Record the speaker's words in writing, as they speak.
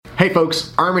Hey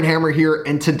folks, Arm & Hammer here,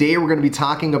 and today we're going to be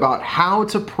talking about how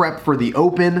to prep for the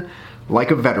Open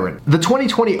like a veteran. The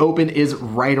 2020 Open is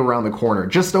right around the corner,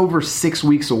 just over 6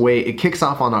 weeks away. It kicks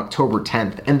off on October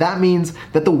 10th, and that means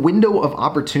that the window of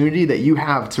opportunity that you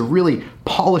have to really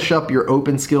polish up your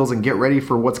Open skills and get ready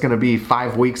for what's going to be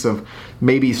 5 weeks of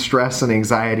maybe stress and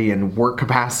anxiety and work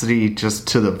capacity just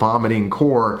to the vomiting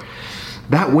core,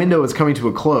 that window is coming to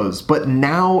a close. But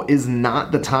now is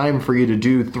not the time for you to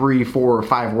do 3, 4, or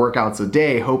 5 workouts a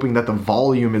day hoping that the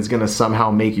volume is going to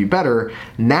somehow make you better.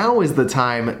 Now is the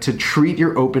time to treat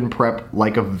your Open prep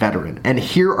like a veteran. And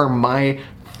here are my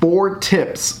 4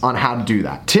 tips on how to do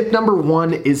that. Tip number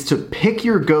 1 is to pick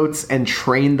your goats and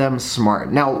train them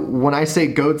smart. Now, when I say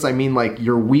goats, I mean like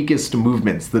your weakest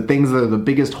movements, the things that are the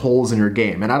biggest holes in your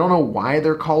game. And I don't know why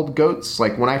they're called goats.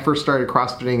 Like when I first started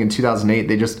CrossFitting in 2008,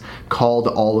 they just called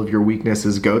all of your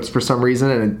weaknesses goats for some reason.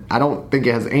 And I don't think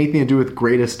it has anything to do with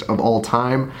greatest of all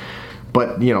time.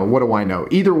 But, you know, what do I know?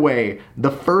 Either way,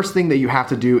 the first thing that you have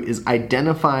to do is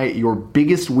identify your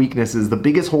biggest weaknesses, the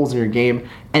biggest holes in your game,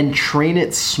 and train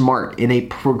it smart in a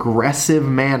progressive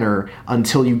manner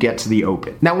until you get to the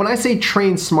Open. Now, when I say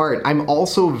train smart, I'm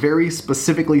also very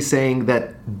specifically saying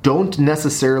that don't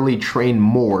necessarily train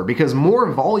more, because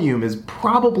more volume is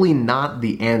probably not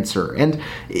the answer. And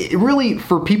it really,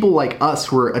 for people like us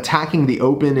who are attacking the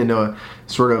Open in a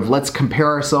sort of let's compare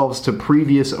ourselves to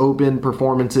previous Open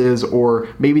performances, or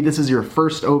maybe this is your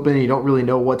first Open and you don't really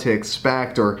know what to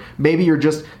expect, or maybe you're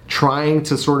just trying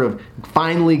to sort of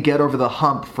finally get over the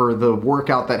hump for the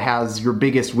workout that has your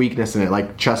biggest weakness in it,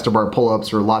 like chest to bar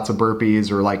pull-ups or lots of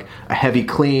burpees or like a heavy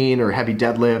clean or heavy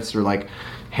deadlifts or like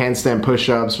handstand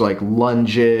push-ups or like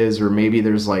lunges, or maybe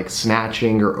there's like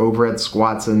snatching or overhead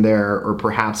squats in there, or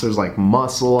perhaps there's like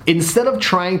muscle. Instead of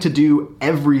trying to do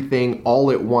everything all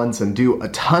at once and do a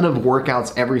ton of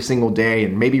workouts every single day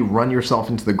and maybe run yourself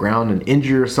into the ground and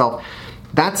injure yourself,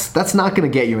 that's not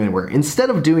going to get you anywhere. Instead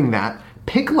of doing that,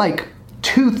 pick like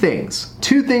two things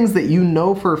that you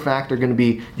know for a fact are going to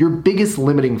be your biggest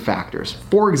limiting factors.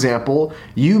 For example,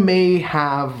 you may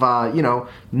have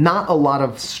not a lot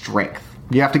of strength.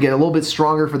 You have to get a little bit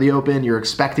stronger for the Open. You're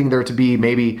expecting there to be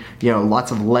maybe,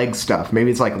 lots of leg stuff. Maybe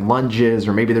it's like lunges,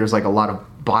 or maybe there's like a lot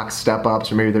of box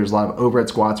step-ups, or maybe there's a lot of overhead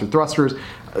squats or thrusters.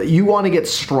 You want to get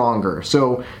stronger,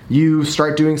 so you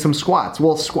start doing some squats.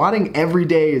 Well, squatting every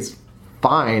day is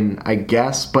fine, I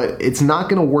guess, but it's not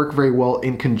going to work very well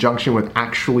in conjunction with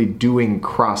actually doing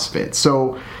CrossFit.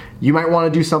 So you might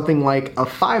want to do something like a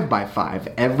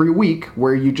 5x5 every week,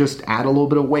 where you just add a little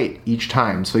bit of weight each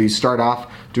time. So you start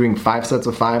off doing 5 sets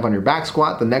of 5 on your back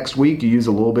squat. The next week you use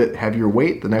a little bit heavier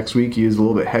weight. The next week you use a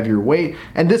little bit heavier weight.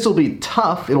 And this will be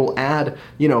tough. It'll add,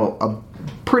 a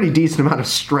pretty decent amount of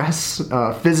stress,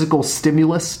 physical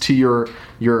stimulus to your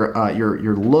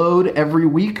load every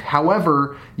week.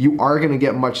 However, you are going to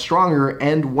get much stronger,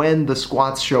 and when the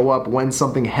squats show up, when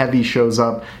something heavy shows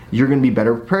up, you're going to be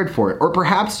better prepared for it. Or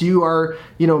perhaps you are,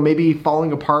 maybe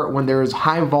falling apart when there's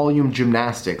high volume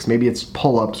gymnastics. Maybe it's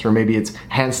pull-ups, or maybe it's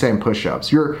handstand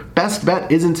push-ups. Your best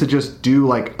bet isn't to just do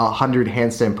like 100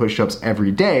 handstand push-ups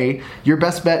every day. Your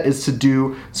best bet is to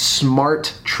do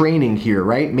smart training here,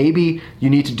 right? Maybe you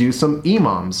need to do some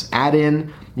EMOMs, add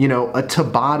in a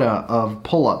Tabata of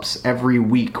pull-ups every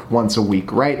week, once a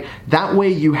week, right? That way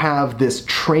you have this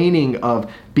training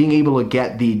of being able to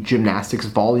get the gymnastics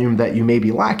volume that you may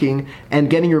be lacking, and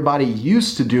getting your body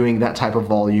used to doing that type of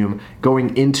volume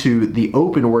going into the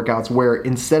Open workouts, where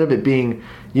instead of it being,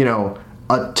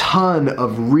 a ton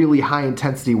of really high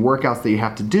intensity workouts that you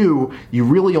have to do, you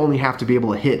really only have to be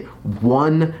able to hit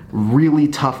one really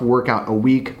tough workout a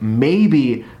week,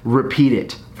 maybe repeat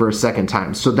it for a second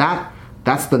time. So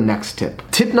that's the next tip.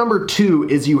 Tip number 2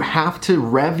 is you have to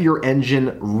rev your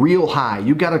engine real high.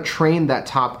 You got to train that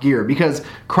top gear, because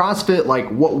CrossFit, like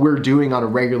what we're doing on a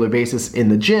regular basis in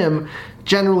the gym,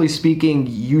 generally speaking,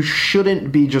 you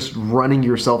shouldn't be just running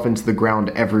yourself into the ground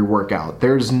every workout.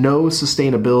 There's no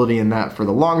sustainability in that for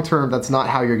the long term. That's not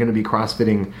how you're going to be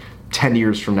CrossFitting 10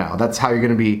 years from now. That's how you're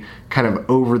going to be kind of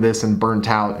over this and burnt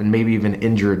out and maybe even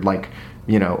injured like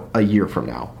a year from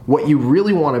now. What you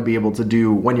really want to be able to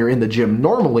do when you're in the gym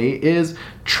normally is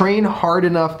train hard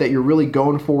enough that you're really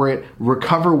going for it,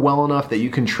 recover well enough that you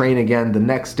can train again the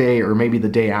next day or maybe the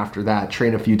day after that,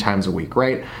 train a few times a week,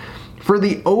 right? For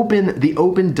the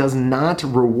Open does not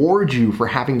reward you for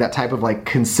having that type of like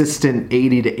consistent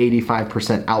 80 to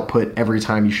 85% output every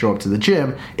time you show up to the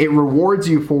gym. It rewards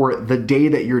you for the day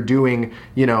that you're doing,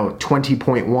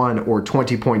 20.1 or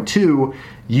 20.2.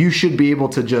 You should be able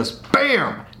to just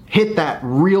bam, hit that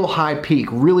real high peak,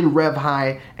 really rev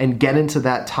high, and get into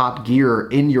that top gear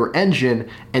in your engine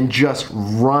and just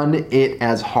run it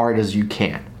as hard as you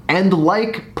can. And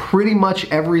like pretty much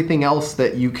everything else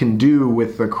that you can do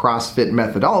with the CrossFit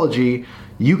methodology,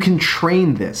 you can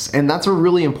train this. And that's a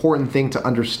really important thing to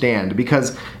understand,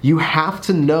 because you have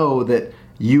to know that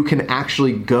you can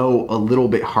actually go a little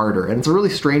bit harder. And it's a really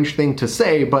strange thing to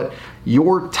say, but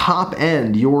your top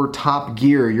end, your top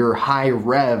gear, your high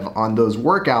rev on those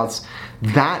workouts,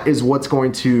 that is what's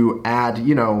going to add,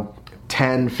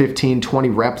 10, 15, 20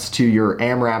 reps to your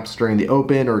AMRAPs during the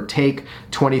open, or take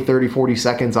 20, 30, 40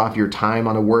 seconds off your time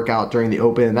on a workout during the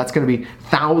open. And that's gonna be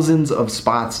thousands of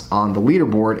spots on the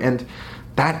leaderboard. And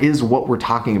that is what we're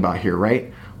talking about here,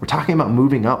 right? We're talking about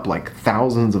moving up like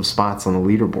thousands of spots on the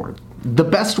leaderboard. The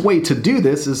best way to do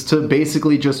this is to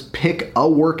basically just pick a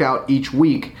workout each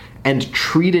week and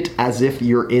treat it as if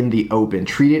you're in the open.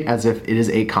 Treat it as if it is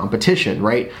a competition,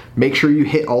 right? Make sure you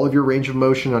hit all of your range of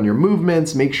motion on your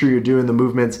movements. Make sure you're doing the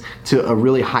movements to a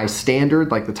really high standard,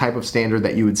 like the type of standard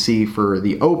that you would see for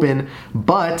the open,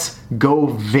 but go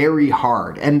very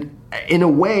hard. And in a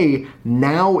way,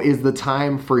 now is the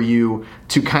time for you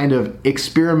to kind of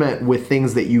experiment with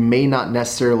things that you may not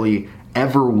necessarily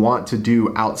ever want to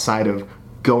do outside of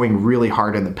going really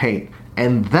hard in the paint.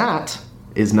 And that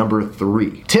is number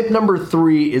 3. Tip number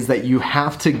 3 is that you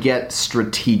have to get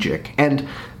strategic. And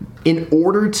in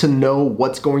order to know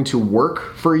what's going to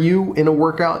work for you in a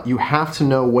workout, you have to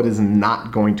know what is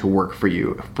not going to work for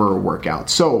you for a workout.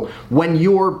 So when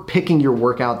you're picking your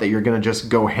workout that you're gonna just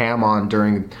go ham on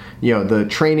during the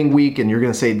training week, and you're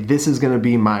gonna say, this is gonna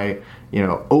be my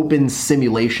open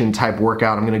simulation type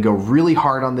workout, I'm gonna go really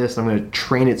hard on this, I'm gonna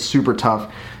train it super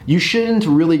tough, you shouldn't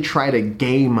really try to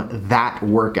game that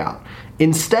workout.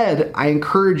 Instead, I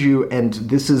encourage you, and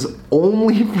this is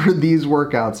only for these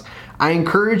workouts, I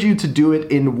encourage you to do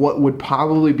it in what would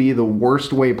probably be the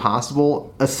worst way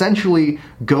possible. Essentially,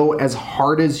 go as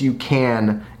hard as you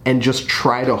can and just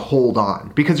try to hold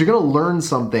on, because you're gonna learn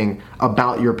something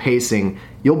about your pacing.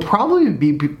 You'll probably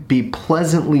be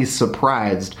pleasantly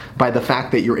surprised by the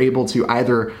fact that you're able to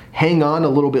either hang on a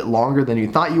little bit longer than you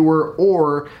thought you were,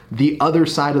 or the other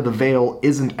side of the veil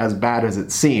isn't as bad as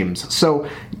it seems. So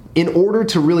in order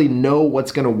to really know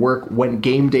what's gonna work when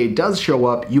game day does show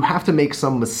up, you have to make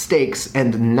some mistakes,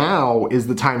 and now is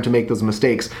the time to make those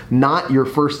mistakes, not your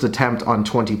first attempt on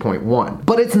 20.1.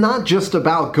 But it's not just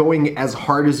about going as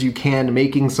hard as you can,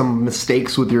 making some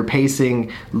mistakes with your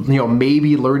pacing,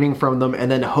 maybe learning from them,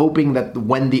 and then hoping that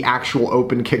when the actual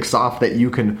open kicks off that you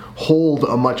can hold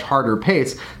a much harder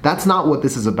pace. That's not what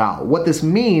this is about. What this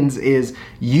means is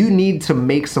you need to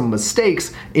make some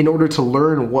mistakes in order to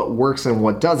learn what works and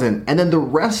what doesn't. And then the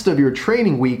rest of your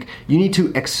training week, you need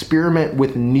to experiment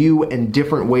with new and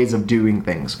different ways of doing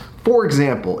things. For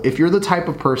example, if you're the type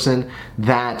of person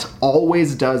that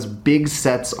always does big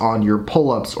sets on your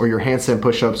pull-ups or your handstand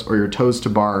push-ups or your toes to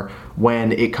bar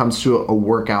when it comes to a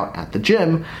workout at the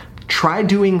gym, try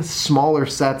doing smaller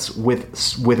sets with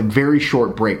very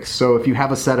short breaks. So if you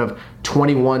have a set of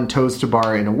 21 toes to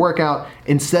bar in a workout,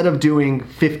 instead of doing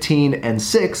 15 and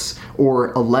 6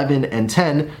 or 11 and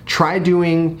 10, try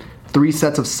doing 3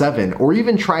 sets of 7, or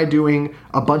even try doing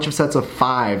a bunch of sets of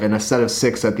 5 and a set of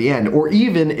 6 at the end. Or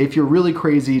even if you're really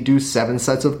crazy, do 7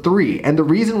 sets of 3. And the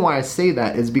reason why I say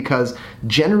that is because,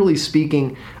 generally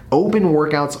speaking, open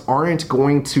workouts aren't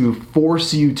going to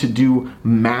force you to do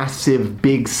massive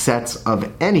big sets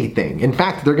of anything. In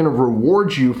fact, they're gonna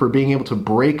reward you for being able to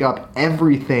break up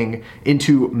everything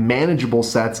into manageable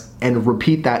sets and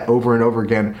repeat that over and over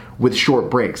again with short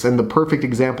breaks. And the perfect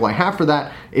example I have for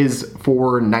that is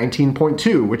for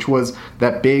 19.2, which was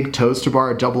that big toes to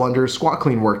bar double under squat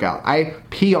clean workout. I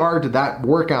PR'd that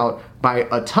workout by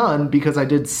a ton because I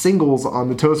did singles on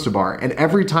the toes to bar. And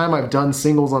every time I've done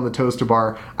singles on the toes to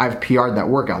bar, I've PR'd that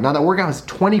workout. Now that workout has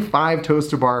 25 toes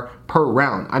to bar per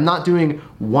round. I'm not doing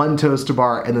one toes to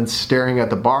bar and then staring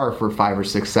at the bar for 5 or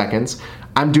 6 seconds.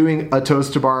 I'm doing a toes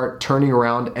to bar, turning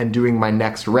around and doing my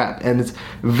next rep. And it's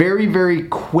very, very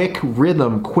quick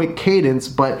rhythm, quick cadence,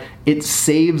 but it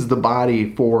saves the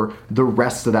body for the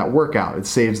rest of that workout. It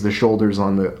saves the shoulders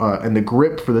on the and the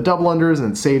grip for the double unders,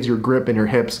 and it saves your grip and your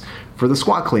hips for the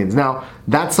squat cleans. Now,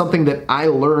 that's something that I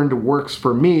learned works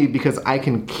for me because I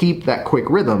can keep that quick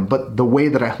rhythm, but the way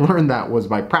that I learned that was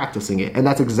by practicing it, and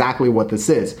that's exactly what this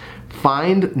is.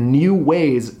 Find new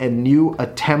ways and new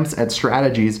attempts at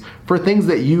strategies for things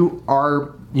that you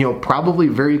are, probably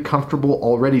very comfortable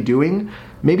already doing.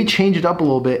 maybe change it up a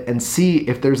little bit and see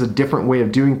if there's a different way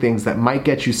of doing things that might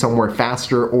get you somewhere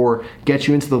faster or get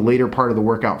you into the later part of the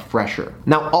workout fresher.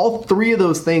 Now, all three of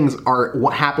those things are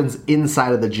what happens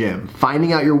inside of the gym.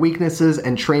 Finding out your weaknesses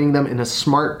and training them in a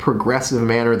smart, progressive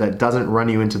manner that doesn't run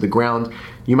you into the ground.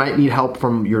 You might need help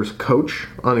from your coach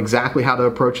on exactly how to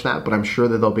approach that, but I'm sure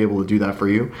that they'll be able to do that for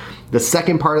you. The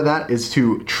second part of that is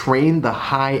to train the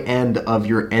high end of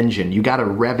your engine. You gotta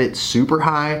rev it super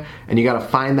high, and you gotta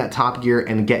find that top gear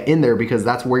and get in there, because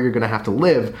that's where you're gonna have to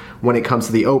live when it comes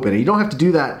to the open. And you don't have to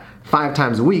do that 5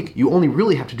 times a week. You only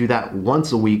really have to do that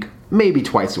once a week, maybe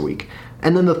twice a week.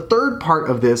 And then the third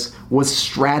part of this was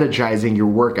strategizing your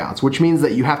workouts, which means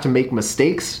that you have to make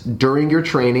mistakes during your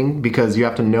training because you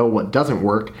have to know what doesn't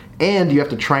work and you have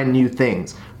to try new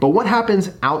things. But what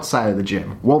happens outside of the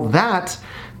gym? Well, that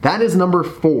is number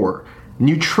 4.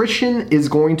 Nutrition is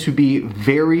going to be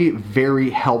very, very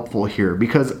helpful here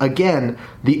because, again,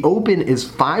 the open is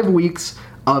 5 weeks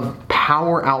of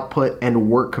power output and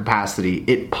work capacity.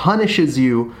 It punishes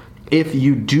you if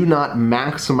you do not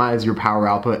maximize your power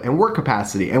output and work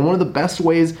capacity. And one of the best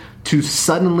ways to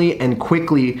suddenly and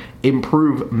quickly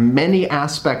improve many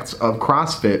aspects of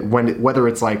CrossFit, whether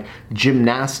it's like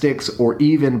gymnastics or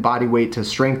even body weight to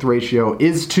strength ratio,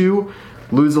 is to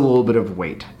lose a little bit of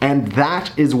weight. And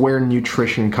that is where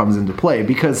nutrition comes into play,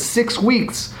 because 6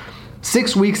 weeks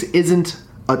isn't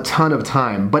a ton of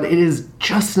time, but it is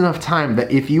just enough time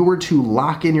that if you were to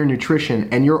lock in your nutrition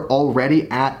and you're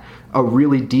already at a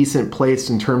really decent place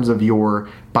in terms of your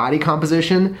body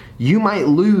composition, you might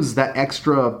lose that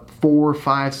extra 4,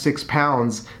 5, 6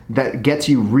 pounds that gets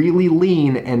you really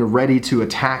lean and ready to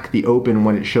attack the open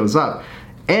when it shows up.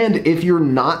 And if you're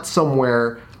not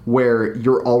somewhere where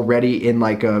you're already in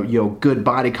like a good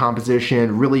body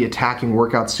composition, really attacking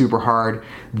workouts super hard,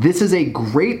 this is a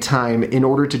great time in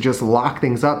order to just lock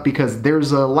things up, because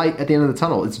there's a light at the end of the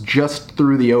tunnel. It's just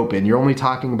through the open. You're only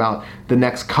talking about the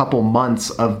next couple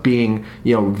months of being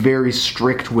very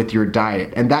strict with your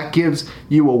diet, and that gives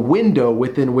you a window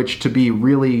within which to be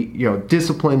really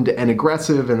disciplined and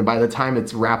aggressive, and by the time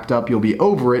it's wrapped up you'll be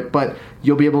over it, but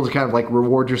you'll be able to kind of like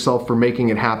reward yourself for making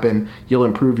it happen. You'll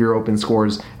improve your open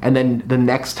scores, and then the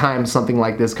next time something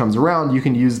like this comes around, you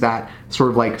can use that sort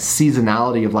of like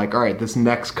seasonality of like, all right, this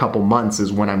next couple months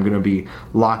is when I'm going to be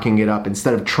locking it up,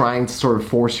 instead of trying to sort of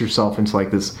force yourself into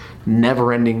like this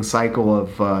never-ending cycle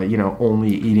of only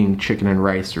eating chicken and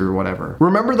rice or whatever.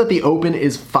 Remember that the open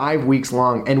is 5 weeks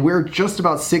long, and we're just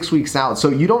about 6 weeks out, so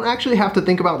you don't actually have to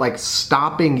think about like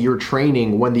stopping your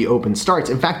training when the open starts.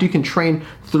 In fact, you can train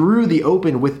through the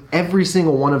open with every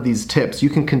single one of these tips. You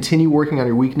can continue working on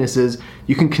your weaknesses.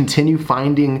 You can continue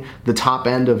finding the top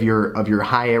end of your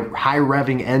high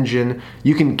revving engine.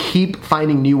 You can keep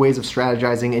finding new ways of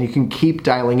strategizing, and you can keep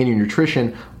dialing in your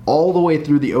nutrition all the way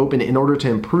through the open in order to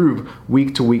improve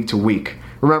week to week to week.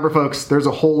 Remember, folks, there's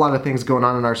a whole lot of things going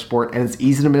on in our sport, and it's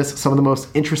easy to miss some of the most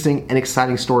interesting and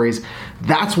exciting stories.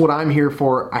 That's what I'm here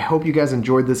for. I hope you guys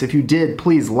enjoyed this. If you did,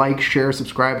 please like, share,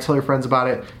 subscribe, tell your friends about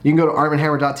it. You can go to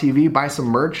armandhammer.tv, buy some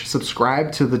merch,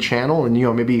 subscribe to the channel, and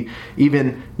maybe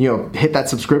even hit that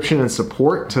subscription and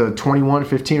support to $21,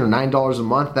 $15, or $9 a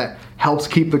month. That helps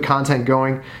keep the content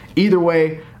going. Either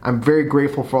way, I'm very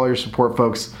grateful for all your support,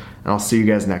 folks, and I'll see you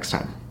guys next time.